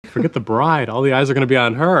Forget the bride. All the eyes are gonna be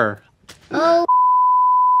on her. Oh.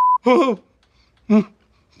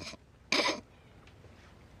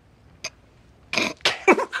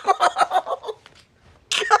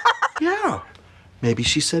 Yeah. Maybe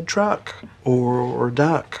she said truck or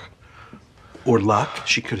duck. Or luck.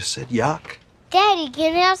 She could have said yuck. Daddy,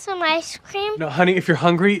 can I have some ice cream? No, honey, if you're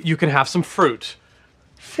hungry, you can have some fruit.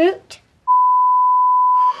 Fruit?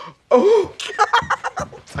 Oh!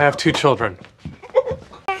 I have 2 children.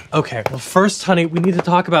 Okay, well, first, honey, we need to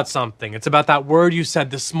talk about something. It's about that word you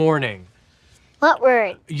said this morning. What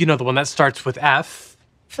word? You know, the one that starts with F.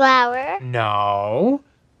 Flower? No.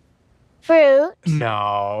 Fruit?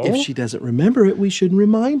 No. If she doesn't remember it, we should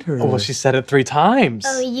remind her. Oh, well, she said it 3 times.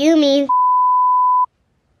 Oh, you mean...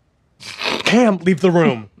 Cam, leave the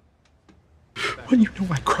room. Well, you know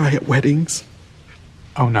I cry at weddings.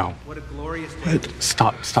 Oh, no. What?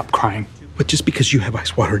 Stop crying. But just because you have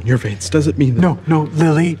ice water in your veins doesn't mean that... No,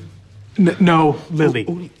 Lily. No, Lily.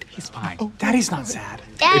 Oh, He's fine. Daddy's not sad.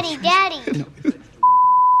 Daddy, Daddy!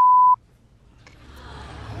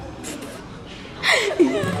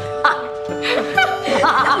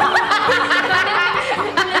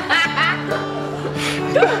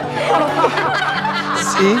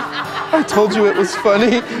 See? I told you it was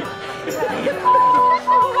funny.